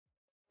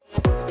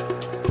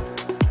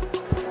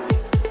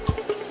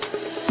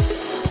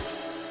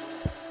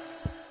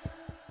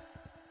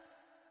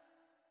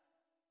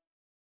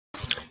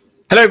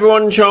Hello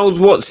everyone, Charles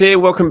Watts here.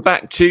 Welcome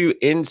back to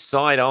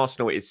Inside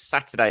Arsenal. It is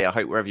Saturday. I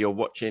hope wherever you're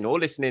watching or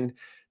listening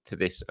to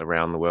this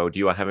around the world,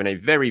 you are having a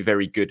very,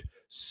 very good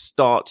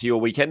start to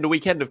your weekend. A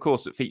weekend, of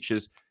course, that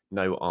features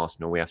no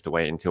Arsenal. We have to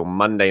wait until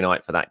Monday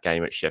night for that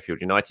game at Sheffield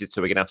United. So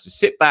we're going to have to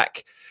sit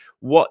back,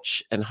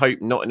 watch and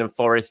hope Nottingham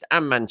Forest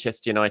and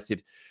Manchester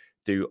United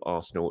do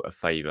Arsenal a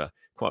favour.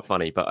 Quite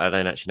funny, but I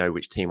don't actually know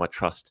which team I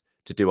trust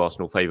to do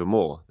Arsenal favour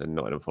more than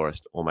Nottingham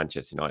Forest or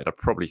Manchester United. I'd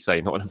probably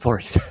say Nottingham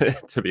Forest,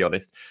 to be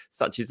honest.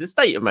 Such is the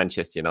state of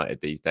Manchester United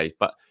these days.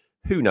 But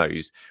who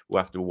knows?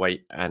 We'll have to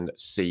wait and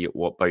see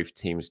what both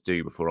teams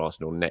do before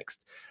Arsenal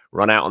next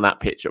run out on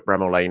that pitch at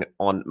Bramall Lane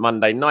on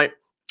Monday night.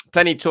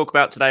 Plenty to talk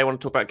about today. I want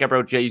to talk about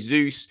Gabriel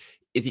Jesus.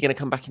 Is he going to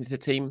come back into the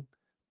team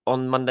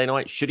on Monday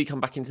night? Should he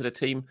come back into the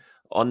team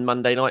on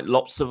Monday night?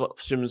 Lots of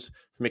options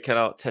for Mikel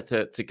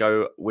Arteta to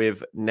go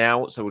with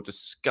now. So we'll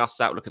discuss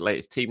that. We'll look at the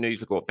latest team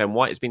news. Look at what Ben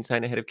White has been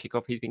saying ahead of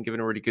kickoff. He's been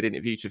giving a really good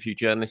interview to a few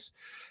journalists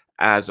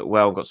as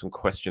well. Got some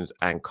questions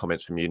and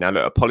comments from you. Now,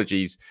 look,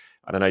 apologies.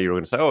 And I know you're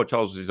going to say, oh,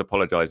 Charles is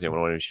apologising on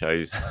one of his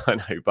shows. I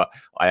know, but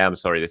I am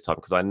sorry this time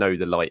because I know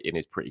the lighting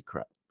is pretty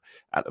crap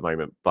at the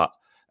moment. But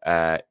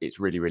it's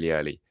really, really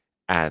early.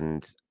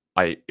 And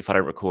if I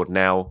don't record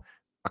now,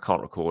 I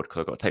can't record because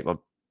I've got to take my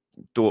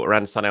daughter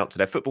and son out to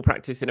their football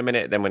practice in a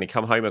minute. Then when he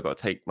come home, I've got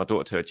to take my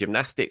daughter to her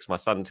gymnastics, my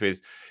son to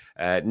his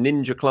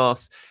ninja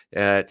class.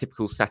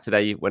 Typical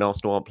Saturday when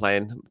Arsenal aren't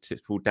playing,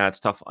 typical dad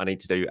stuff I need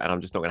to do, and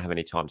I'm just not going to have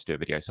any time to do a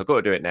video. So I've got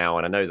to do it now,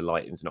 and I know the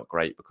lighting's not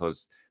great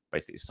because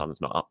basically his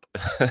son's not up.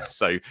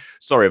 So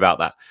sorry about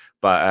that.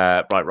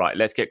 But right,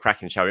 let's get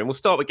cracking, shall we? And we'll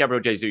start with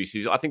Gabriel Jesus,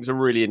 who I think is a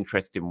really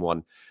interesting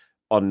one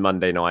on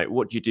Monday night.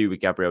 What do you do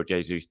with Gabriel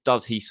Jesus?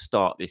 Does he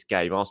start this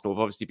game? Arsenal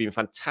have obviously been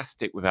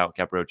fantastic without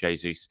Gabriel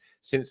Jesus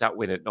since that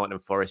win at Nottingham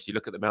Forest. You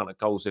look at the amount of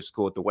goals they've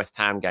scored, the West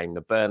Ham game,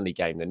 the Burnley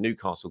game, the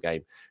Newcastle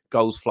game,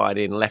 goals flying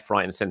in left,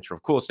 right and centre.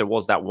 Of course, there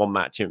was that one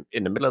match in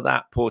the middle of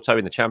that, Porto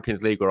in the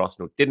Champions League, where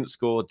Arsenal didn't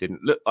score,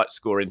 didn't look like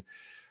scoring.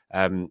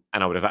 And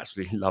I would have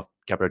actually loved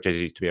Gabriel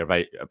Jesus to be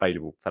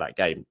available for that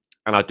game.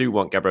 And I do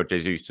want Gabriel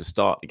Jesus to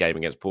start the game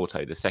against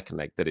Porto, the second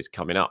leg that is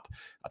coming up.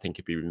 I think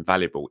it'd be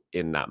invaluable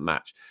in that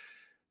match.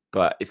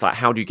 But it's like,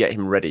 how do you get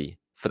him ready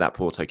for that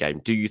Porto game?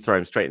 Do you throw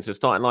him straight into the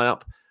starting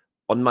lineup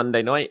on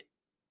Monday night?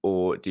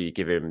 Or do you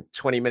give him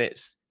 20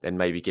 minutes, then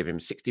maybe give him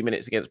 60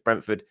 minutes against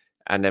Brentford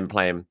and then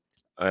play him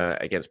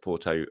against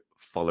Porto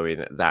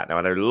following that? Now,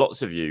 I know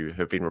lots of you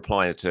have been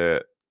replying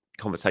to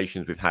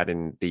conversations we've had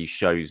in these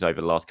shows over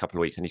the last couple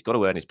of weeks, and he's got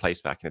to earn his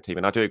place back in the team.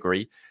 And I do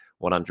agree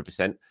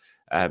 100%.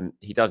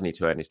 He does need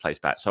to earn his place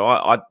back. So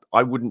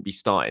I wouldn't be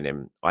starting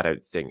him, I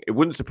don't think. It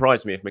wouldn't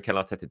surprise me if Mikel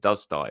Arteta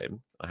does start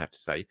him, I have to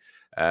say.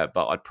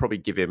 But I'd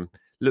probably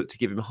look to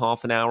give him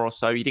half an hour or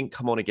so. He didn't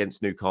come on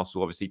against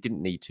Newcastle, obviously.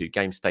 Didn't need to.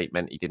 Game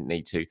statement, he didn't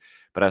need to.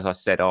 But as I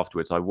said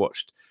afterwards, I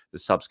watched the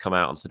subs come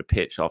out onto the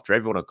pitch after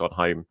everyone had gone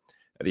home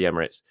at the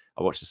Emirates.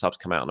 I watched the subs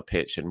come out on the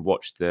pitch and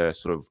watched the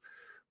sort of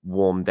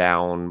warm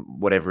down,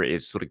 whatever it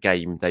is, sort of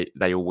game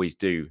they always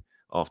do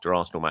after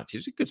Arsenal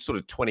matches. A good sort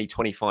of 20,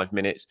 25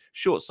 minutes,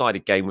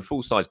 short-sided game with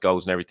full-size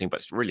goals and everything, but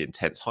it's really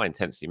intense,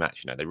 high-intensity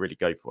match. You know, they really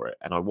go for it.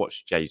 And I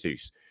watched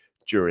Jesus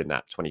during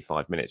that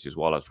 25 minutes as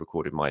while I was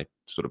recording my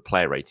sort of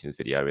player ratings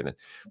video and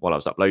while I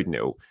was uploading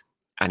it all.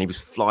 And he was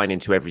flying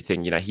into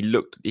everything. You know,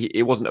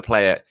 it wasn't a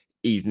player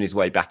easing his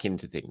way back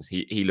into things.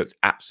 He looked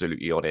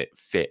absolutely on it,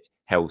 fit,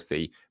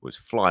 healthy, was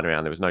flying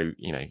around. There was no,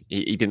 you know,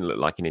 he didn't look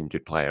like an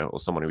injured player or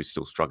someone who was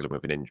still struggling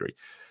with an injury.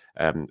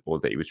 Or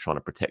that he was trying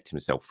to protect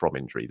himself from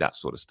injury, that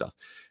sort of stuff.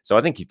 So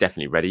I think he's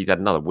definitely ready. He's had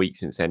another week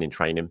since then in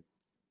training.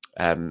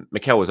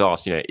 Mikel was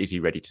asked, you know, is he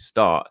ready to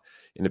start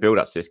in the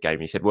build-up to this game?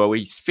 He said, well,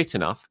 he's fit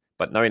enough,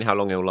 but knowing how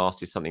long he'll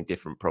last is something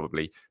different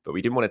probably. But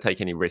we didn't want to take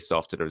any risks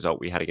after the result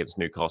we had against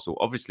Newcastle.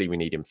 Obviously, we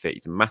need him fit.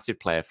 He's a massive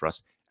player for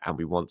us, and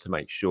we want to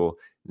make sure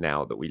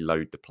now that we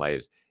load the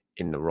players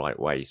in the right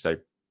way. So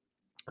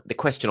the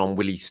question on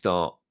will he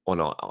start or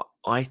not,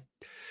 I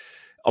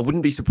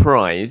wouldn't be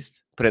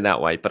surprised, put it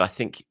that way, but I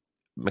think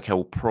Mikel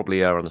will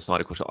probably err on the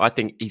side of caution. I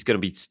think he's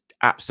going to be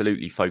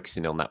absolutely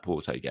focusing on that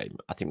Porto game.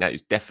 I think that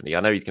is definitely,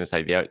 I know he's going to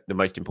say the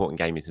most important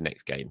game is the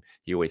next game.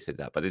 He always said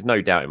that, but there's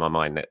no doubt in my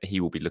mind that he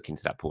will be looking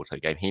to that Porto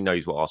game. He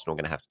knows what Arsenal are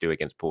going to have to do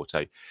against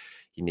Porto.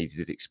 He needs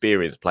his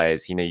experienced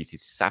players. He needs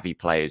his savvy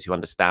players who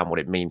understand what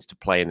it means to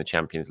play in the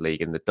Champions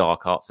League and the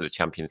dark arts of the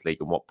Champions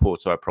League and what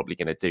Porto are probably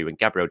going to do. And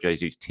Gabriel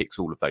Jesus ticks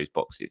all of those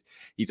boxes.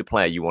 He's a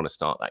player you want to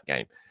start that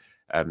game.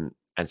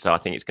 And so I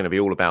think it's going to be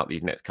all about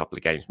these next couple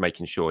of games,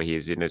 making sure he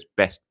is in as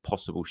best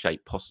possible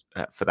shape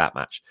for that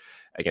match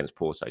against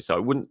Porto.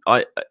 So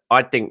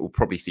I think we'll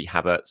probably see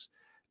Havertz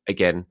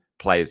again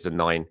play as the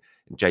 9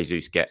 and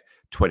Jesus get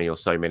 20 or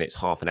so minutes,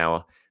 half an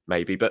hour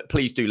maybe. But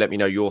please do let me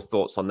know your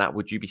thoughts on that.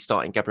 Would you be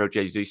starting Gabriel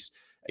Jesus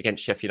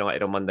against Sheffield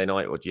United on Monday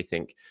night? Or do you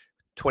think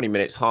 20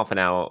 minutes, half an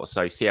hour or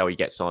so, see how he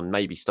gets on,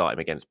 maybe start him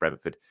against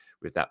Brentford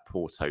with that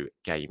Porto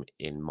game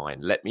in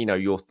mind? Let me know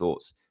your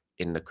thoughts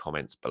in the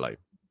comments below.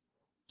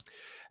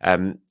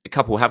 A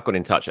couple have got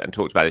in touch and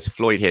talked about this.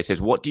 Floyd here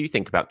says, what do you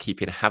think about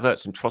keeping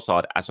Havertz and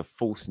Trossard as a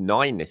false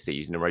 9 this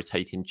season and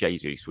rotating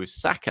Jesus with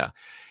Saka?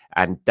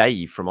 And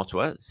Dave from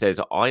Ottawa says,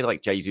 I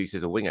like Jesus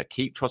as a winger.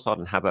 Keep Trossard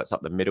and Havertz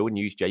up the middle and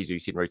use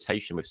Jesus in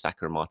rotation with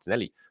Saka and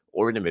Martinelli,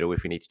 or in the middle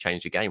if we need to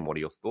change the game. What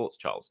are your thoughts,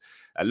 Charles?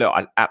 Look,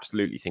 I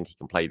absolutely think he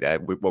can play there.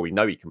 Well, we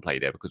know he can play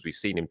there because we've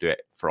seen him do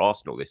it for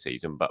Arsenal this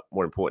season, but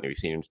more importantly, we've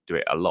seen him do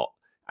it a lot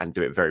and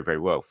do it very, very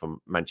well from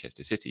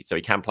Manchester City. So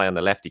he can play on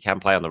the left, he can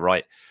play on the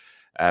right.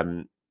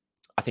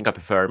 I think I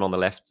prefer him on the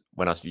left.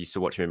 When I used to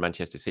watch him in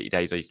Manchester City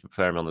days, I used to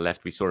prefer him on the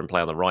left. We saw him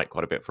play on the right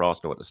quite a bit for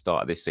Arsenal at the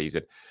start of this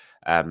season.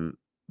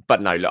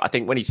 But no, look, I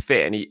think when he's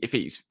fit and if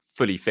he's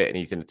fully fit and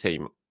he's in the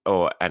team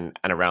and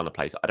around the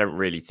place, I don't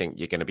really think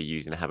you're going to be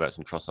using Havertz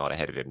and Trossard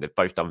ahead of him. They've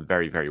both done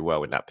very, very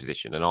well in that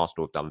position, and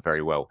Arsenal have done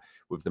very well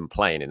with them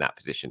playing in that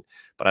position.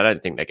 But I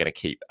don't think they're going to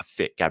keep a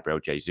fit Gabriel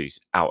Jesus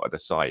out of the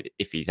side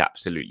if he's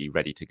absolutely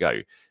ready to go.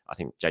 I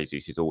think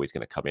Jesus is always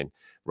going to come in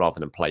rather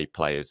than play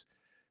players.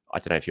 I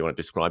don't know if you want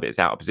to describe it as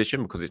out of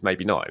position, because it's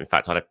maybe not. In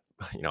fact, I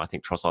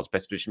think Trossard's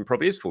best position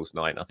probably is false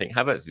nine. I think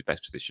Havertz's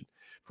best position,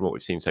 from what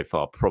we've seen so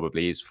far,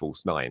 probably is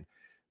false nine.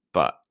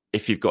 But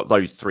if you've got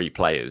those three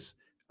players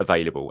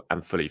available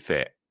and fully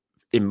fit,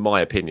 in my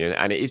opinion,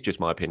 and it is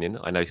just my opinion,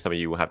 I know some of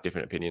you will have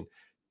different opinion,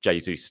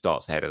 Jesus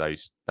starts ahead of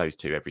those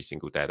two every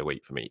single day of the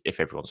week for me, if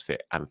everyone's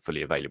fit and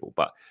fully available.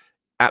 But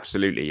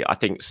absolutely, I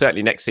think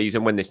certainly next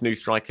season when this new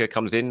striker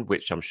comes in,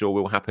 which I'm sure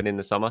will happen in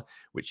the summer,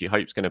 which you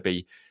hope is going to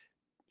be,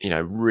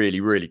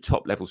 really, really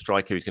top level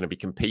striker who's going to be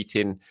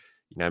competing,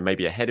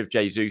 maybe ahead of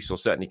Jesus, or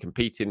certainly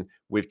competing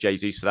with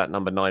Jesus for that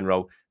number 9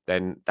 role,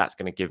 then that's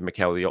going to give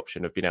Mikel the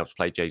option of being able to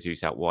play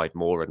Jesus out wide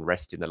more and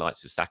rest in the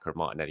likes of Saka and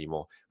Martinelli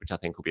more, which I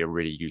think will be a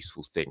really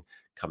useful thing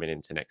coming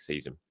into next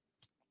season.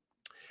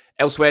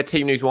 Elsewhere,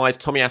 team news-wise,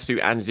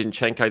 Tomiyasu and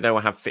Zinchenko, they will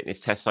have fitness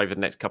tests over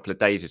the next couple of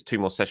days. There's 2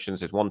 more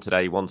sessions. There's one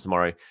today, one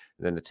tomorrow, and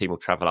then the team will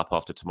travel up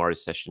after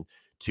tomorrow's session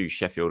to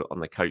Sheffield on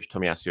the coach.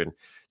 Tomiyasu and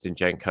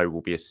Zinchenko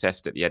will be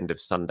assessed at the end of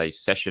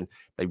Sunday's session.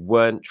 They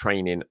weren't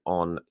training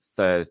on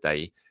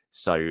Thursday,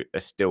 so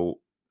they're still...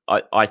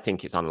 I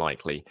think it's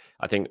unlikely.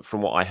 I think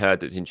from what I heard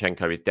that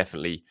Zinchenko is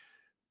definitely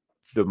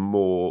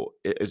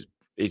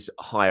is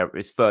higher,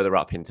 is further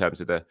up in terms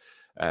of the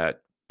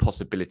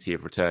possibility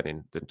of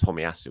returning than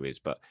Tomiyasu is.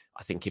 But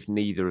I think if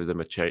neither of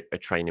them are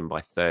training by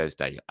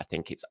Thursday, I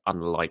think it's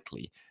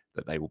unlikely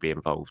that they will be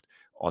involved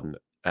on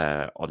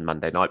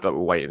Monday night. But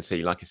we'll wait and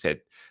see. Like I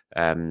said,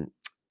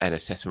 an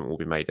assessment will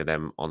be made of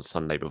them on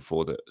Sunday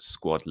before the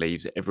squad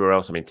leaves. Everywhere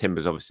else, I mean,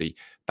 Timber's obviously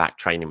back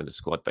training with the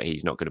squad, but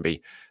he's not going to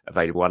be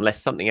available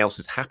unless something else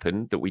has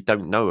happened that we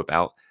don't know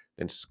about.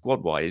 Then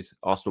squad-wise,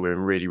 Arsenal are in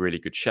really, really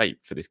good shape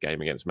for this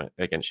game against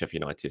Sheffield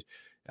United.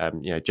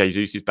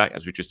 Jesus is back,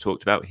 as we just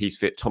talked about. He's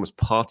fit. Thomas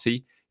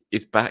Partey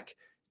is back,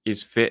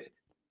 is fit.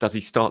 Does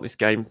he start this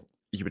game?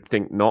 You would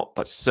think not,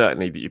 but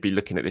certainly that you'd be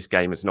looking at this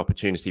game as an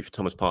opportunity for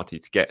Thomas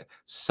Partey to get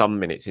some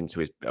minutes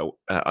into his belt,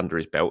 under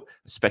his belt,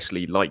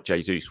 especially like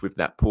Jesus with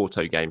that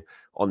Porto game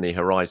on the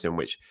horizon,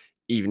 which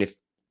even if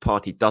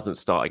Partey doesn't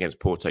start against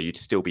Porto, you'd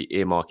still be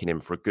earmarking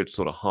him for a good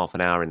sort of half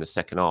an hour in the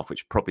second half,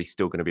 which probably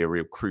still going to be a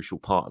real crucial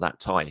part of that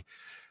tie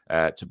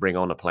to bring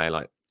on a player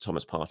like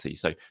Thomas Partey.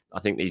 So I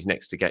think these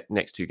next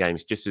 2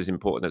 games, just as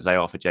important as they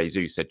are for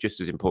Jesus, they're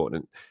just as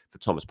important for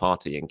Thomas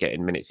Partey and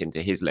getting minutes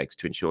into his legs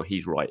to ensure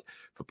he's right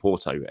for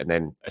Porto, and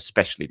then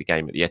especially the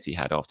game at the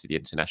Etihad after the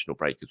international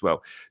break as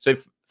well. So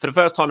for the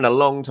first time in a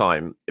long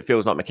time, it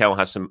feels like Mikel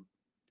has some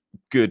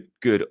good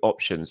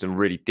options and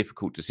really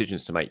difficult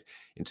decisions to make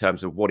in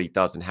terms of what he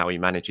does and how he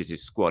manages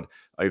his squad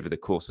over the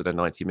course of the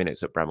 90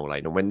 minutes at Bramall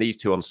Lane. And when these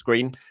two on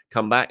screen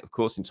come back, of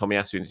course, in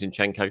Tomiyasu and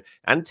Zinchenko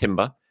and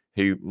Timber,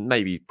 who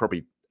maybe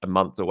probably a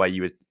month away,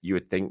 you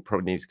would think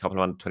probably needs a couple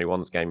of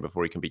under-21s game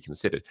before he can be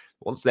considered.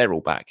 Once they're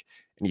all back,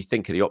 and you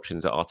think of the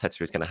options that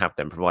Arteta is going to have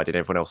them, provided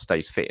everyone else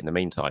stays fit in the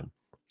meantime,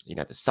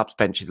 the subs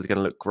benches are going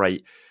to look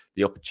great.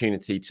 The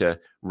opportunity to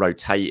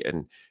rotate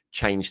and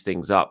change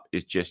things up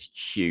is just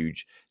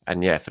huge.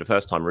 And yeah, for the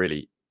first time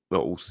really,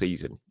 well, all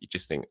season, you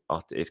just think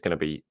it's going to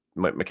be,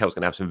 Mikel's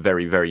going to have some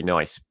very, very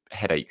nice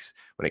headaches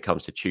when it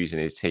comes to choosing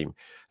his team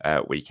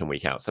week in,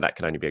 week out. So that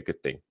can only be a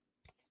good thing.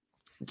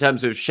 In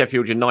terms of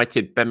Sheffield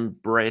United, Ben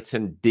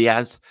Brereton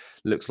Diaz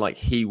looks like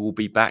he will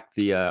be back.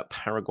 The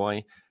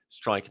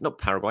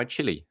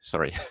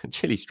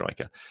Chile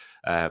striker,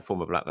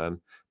 former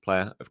Blackburn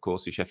player, of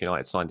course, who Sheffield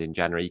United signed in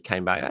January. He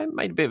came back and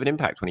made a bit of an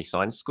impact when he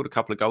signed, scored a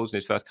couple of goals in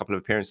his first couple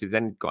of appearances,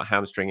 then got a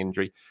hamstring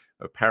injury.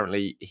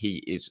 Apparently, he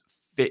is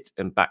fit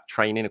and back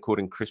training,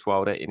 according to Chris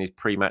Wilder in his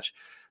pre-match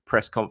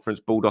press conference.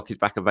 Bulldog is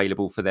back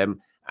available for them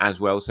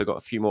as well. So got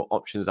a few more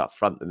options up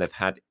front than they've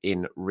had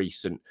in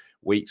recent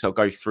weeks. I'll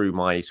go through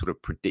my sort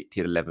of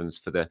predicted 11s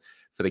for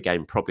the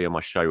game probably on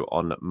my show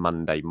on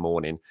Monday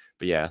morning.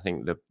 But yeah, I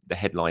think the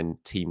headline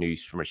team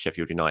news from a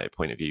Sheffield United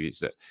point of view is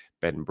that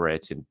Ben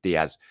Brereton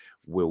Diaz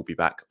will be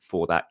back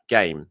for that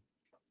game.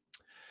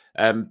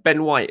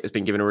 Ben White has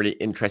been given a really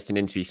interesting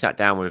interview. He sat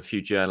down with a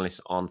few journalists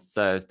on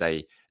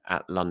Thursday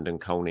at London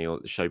Colney, or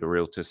the Shoba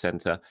Realtor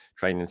Centre,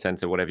 Training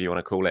Centre, whatever you want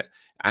to call it.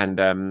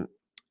 And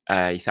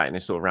he sat in a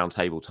sort of round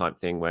table type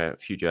thing where a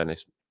few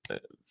journalists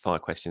fire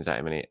questions at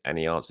him and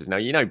he answers. Now,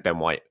 Ben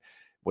White,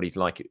 what he's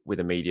like with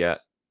the media.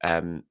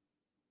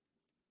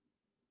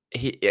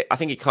 I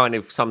think it kind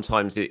of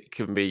sometimes it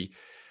can be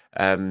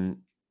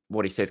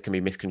what he says can be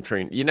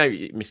misconstrued.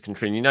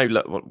 Misconstrued.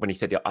 Look, when he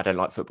said, "I don't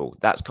like football,"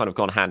 that's kind of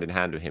gone hand in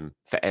hand with him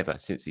forever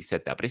since he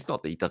said that. But it's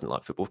not that he doesn't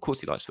like football. Of course,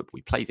 he likes football.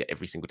 He plays it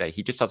every single day.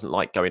 He just doesn't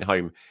like going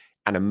home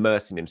and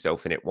immersing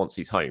himself in it once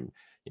he's home.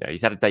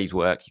 He's had a day's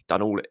work. He's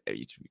done all.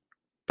 He's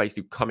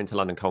basically come into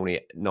London Colney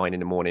at 9 in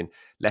the morning,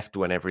 left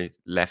whenever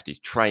he's left. He's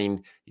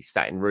trained. He's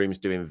sat in rooms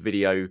doing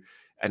video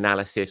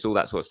analysis, all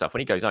that sort of stuff. When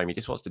he goes home, he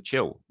just wants to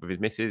chill with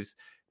his missus.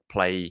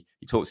 He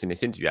talks in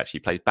this interview, actually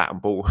plays bat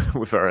and ball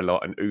with her a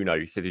lot, and Uno.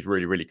 He says he's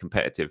really, really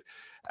competitive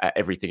at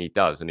everything he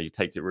does, and he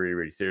takes it really,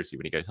 really seriously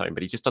when he goes home,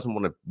 but he just doesn't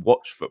want to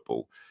watch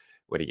football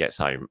when he gets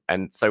home.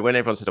 And so when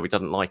everyone says, he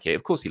doesn't like it,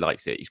 of course he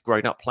likes it. He's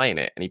grown up playing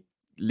it, and he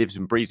lives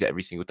and breathes it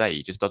every single day.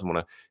 He just doesn't want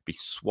to be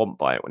swamped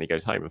by it when he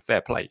goes home, and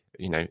fair play,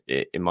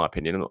 in my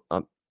opinion.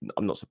 I'm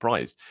not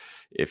surprised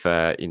if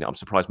I'm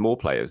surprised more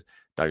players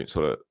don't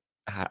sort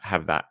of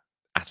have that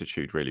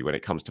attitude really when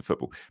it comes to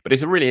football. But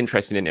it's a really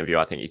interesting interview.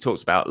 I think he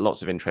talks about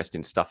lots of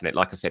interesting stuff in it.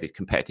 Like I said, his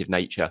competitive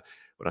nature.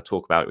 When I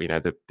talk about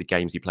the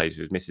games he plays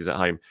with his missus at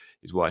home,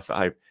 his wife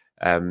at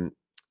home,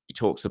 he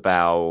talks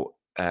about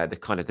the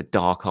kind of the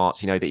dark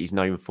arts that he's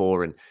known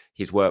for, and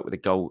his work with the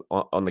goal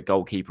on the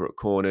goalkeeper at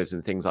corners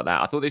and things like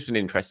that. I thought this was an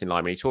interesting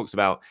line when he talks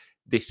about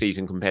this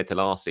season compared to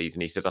last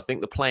season. He says, I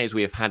think the players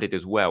we have had it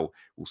as well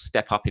will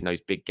step up in those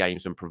big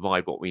games and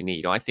provide what we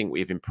need. I think we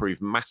have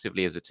improved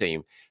massively as a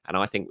team. And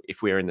I think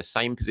if we're in the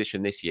same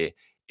position this year,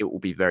 it will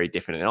be very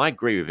different. And I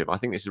agree with him. I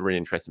think this is a really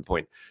interesting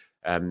point.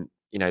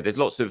 There's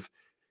lots of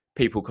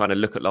people kind of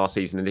look at last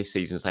season and this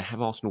season and say,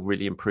 have Arsenal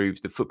really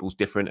improved? The football's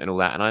different and all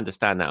that. And I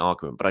understand that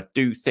argument. But I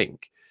do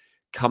think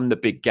come the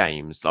big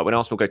games, like when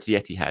Arsenal go to the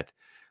Etihad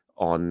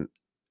on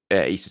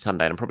Easter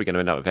Sunday, and I'm probably going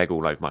to end up with egg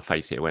all over my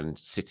face here when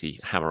City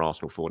hammer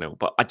Arsenal 4-0.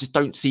 But I just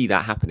don't see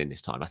that happening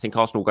this time. I think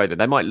Arsenal will go there.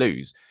 They might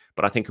lose,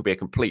 but I think it'll be a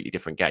completely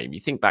different game.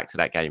 You think back to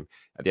that game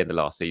at the end of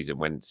last season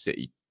when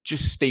City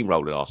just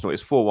steamrolled Arsenal. It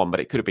was 4-1, but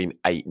it could have been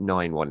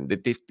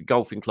 8-9-1. The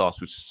golfing class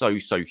was so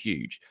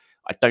huge.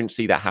 I don't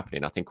see that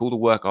happening. I think all the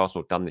work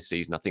Arsenal have done this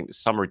season, I think the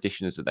summer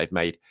additions that they've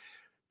made,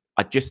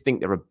 I just think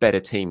they're a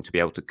better team to be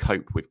able to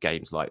cope with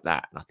games like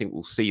that. And I think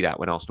we'll see that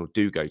when Arsenal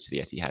do go to the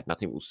Etihad. And I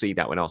think we'll see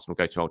that when Arsenal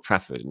go to Old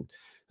Trafford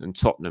and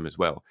Tottenham as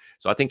well.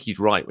 So I think he's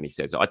right when he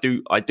says, I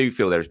do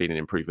feel there has been an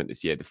improvement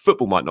this year. The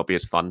football might not be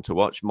as fun to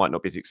watch, might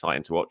not be as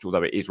exciting to watch,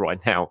 although it is right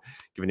now,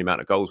 given the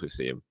amount of goals we're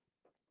seeing.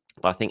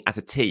 But I think as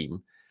a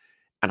team,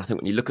 and I think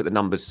when you look at the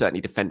numbers,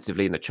 certainly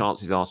defensively, and the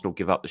chances Arsenal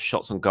give up, the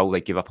shots on goal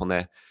they give up on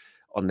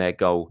their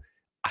goal,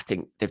 I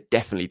think they've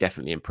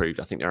definitely improved.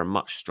 I think they're a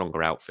much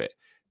stronger outfit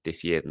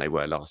this year than they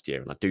were last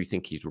year. And I do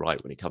think he's right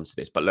when it comes to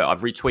this. But look,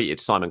 I've retweeted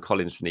Simon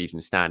Collins from the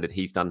Evening Standard.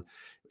 He's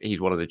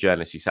one of the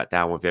journalists who sat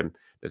down with him.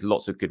 There's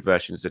lots of good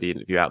versions of the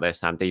interview out there.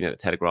 Sam Dean at the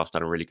Telegraph's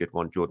done a really good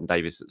one. Jordan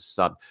Davis at the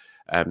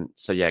Sun.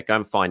 So yeah, go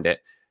and find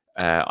it.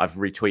 I've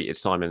retweeted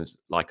Simon's.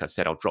 Like I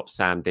said, I'll drop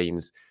Sam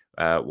Dean's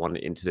one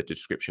into the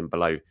description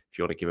below if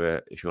you want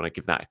to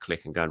give that a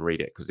click and go and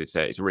read it, because it's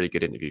a really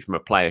good interview from a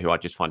player who I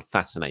just find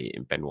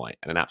fascinating, Ben White,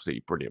 and an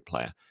absolutely brilliant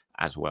player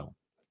as well.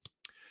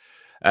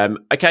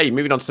 Okay,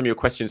 moving on to some of your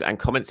questions and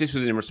comments. This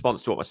was in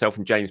response to what myself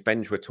and James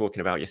Benge were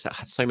talking about. Yes, I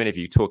had so many of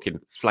you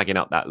flagging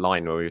up that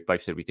line where we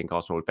both said we think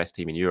Arsenal are the best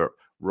team in Europe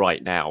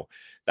right now.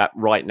 That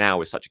right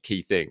now is such a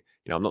key thing.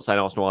 I'm not saying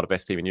Arsenal are the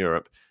best team in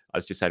Europe. I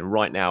was just saying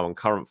right now on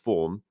current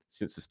form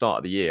since the start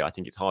of the year, I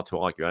think it's hard to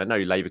argue. And I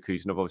know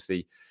Leverkusen have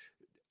obviously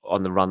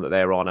on the run that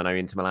they're on. I know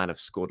Inter Milan have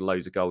scored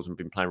loads of goals and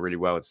been playing really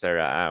well in Serie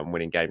A and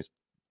winning games.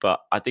 But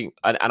I think,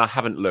 and I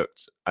haven't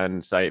looked,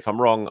 and so if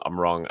I'm wrong,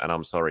 and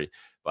I'm sorry.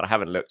 But I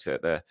haven't looked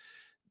at the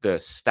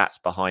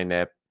stats behind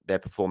their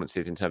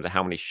performances in terms of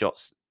how many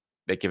shots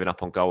they're giving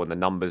up on goal and the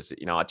numbers.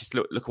 I just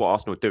look at what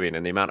Arsenal are doing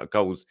and the amount of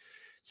goals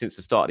since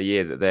the start of the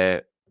year that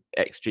their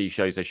XG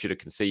shows they should have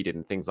conceded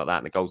and things like that,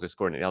 and the goals they're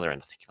scoring at the other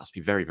end. I think it must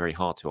be very, very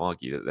hard to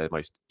argue that they're the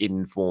most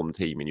informed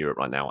team in Europe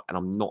right now. And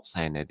I'm not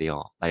saying they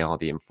are. They are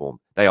the informed.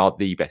 They are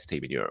the best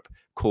team in Europe.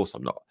 Of course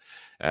I'm not.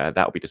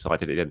 That will be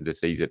decided at the end of the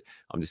season.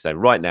 I'm just saying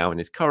right now in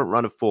this current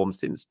run of form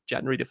since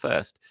January the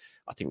 1st,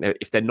 I think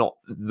if they're not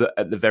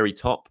at the very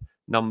top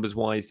numbers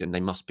wise, then they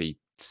must be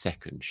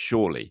second,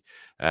 surely.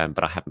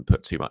 But I haven't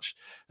put too much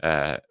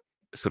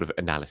sort of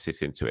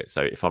analysis into it.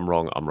 So if I'm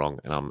wrong, I'm wrong,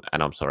 and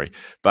I'm sorry.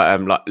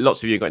 But like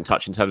lots of you got in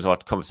touch in terms of our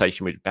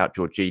conversation about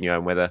Jorginho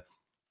and whether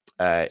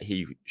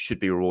he should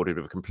be rewarded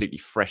with a completely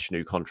fresh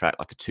new contract,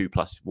 like a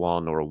 2+1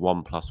 or a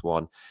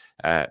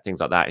 1+1, things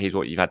like that. Here's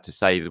what you've had to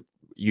say.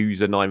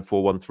 User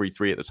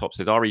 94133 at the top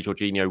says, RE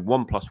Jorginho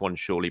 1+1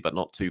 surely, but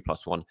not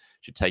 2+1.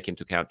 Should take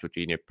into account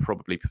Jorginho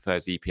probably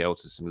prefers the EPL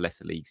to some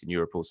lesser leagues in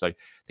Europe. Also, I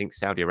think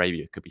Saudi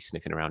Arabia could be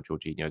sniffing around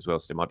Jorginho as well.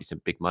 So there might be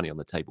some big money on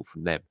the table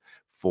from them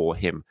for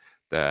him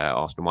that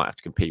Arsenal might have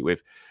to compete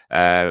with.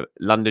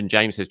 London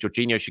James says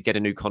Jorginho should get a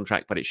new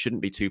contract, but it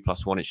shouldn't be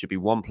 2+1. It should be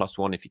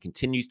 1+1. If he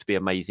continues to be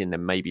amazing,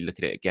 then maybe look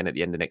at it again at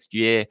the end of next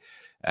year.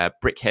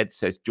 Brickhead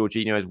says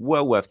Jorginho is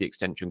well worth the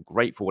extension.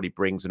 Great for what he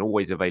brings and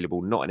always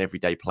available. Not an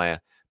everyday player,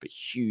 but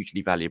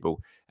hugely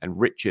valuable. And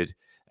Richard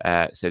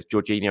says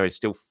Jorginho is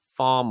still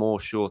far more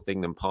sure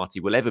thing than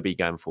Partey will ever be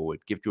going forward.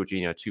 Give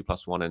Jorginho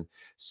 2+1 and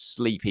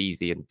sleep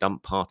easy and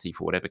dump Partey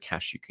for whatever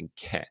cash you can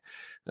get.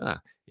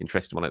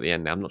 Interesting one at the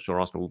end now. I'm not sure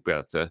Arsenal will be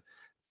able to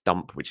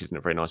dump, which isn't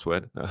a very nice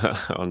word,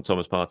 on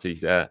Thomas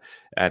Partey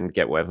and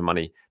get whatever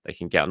money they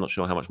can get. I'm not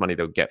sure how much money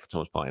they'll get for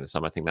Thomas Partey in the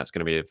summer. I think that's going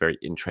to be a very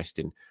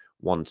interesting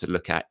one to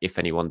look at if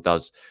anyone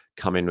does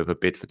come in with a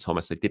bid for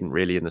Thomas. They didn't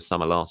really in the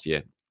summer last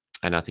year.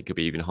 And I think it'll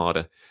be even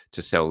harder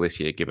to sell this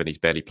year, given he's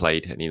barely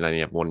played and he'll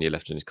only have 1 year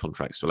left in his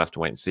contract. So we'll have to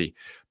wait and see.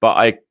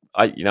 But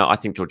I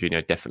think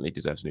Jorginho definitely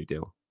deserves a new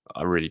deal.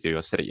 I really do.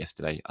 I said it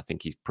yesterday. I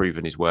think he's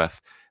proven his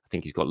worth. I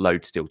think he's got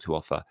loads still to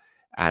offer.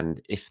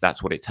 And if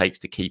that's what it takes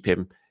to keep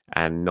him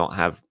and not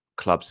have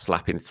clubs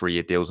slapping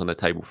 3-year deals on the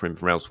table for him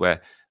from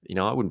elsewhere,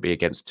 I wouldn't be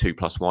against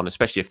 2+1,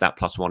 especially if that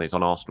 +1 is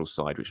on Arsenal's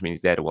side, which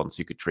means they're the ones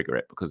who could trigger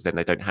it, because then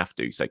they don't have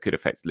to. So it could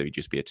effectively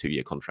just be a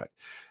 2-year contract.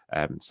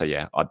 So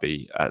yeah, I'd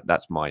be.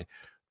 That's my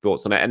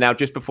thoughts on it. And now,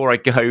 just before I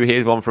go,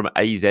 here's one from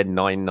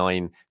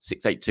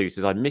AZ99682.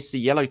 Says, I miss the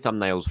yellow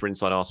thumbnails for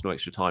Inside Arsenal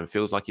Extra Time.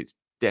 Feels like it's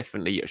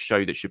definitely a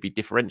show that should be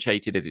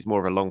differentiated, as it's more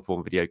of a long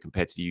form video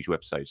compared to the usual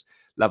episodes.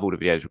 Love all the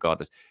videos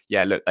regardless.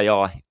 Yeah, look,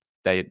 the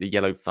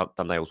yellow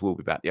thumbnails will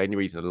be back. The only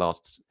reason the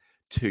last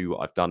 2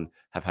 I've done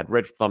have had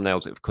red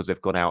thumbnails because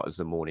they've gone out as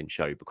the morning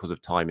show, because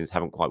of timings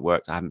haven't quite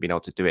worked. I haven't been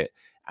able to do it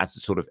as a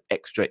sort of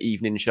extra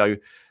evening show.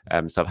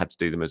 So I've had to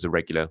do them as a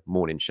regular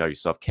morning show.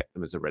 So I've kept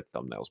them as a red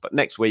thumbnails. But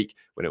next week,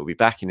 when it will be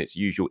back in its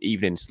usual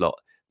evening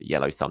slot, the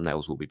yellow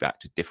thumbnails will be back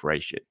to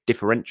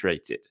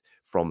differentiate it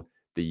from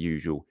the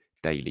usual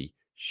daily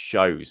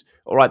shows.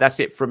 All right, that's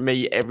it from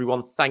me,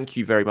 everyone. Thank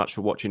you very much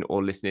for watching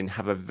or listening.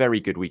 Have a very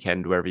good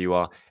weekend wherever you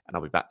are, and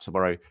I'll be back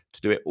tomorrow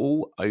to do it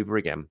all over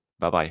again.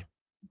 Bye-bye.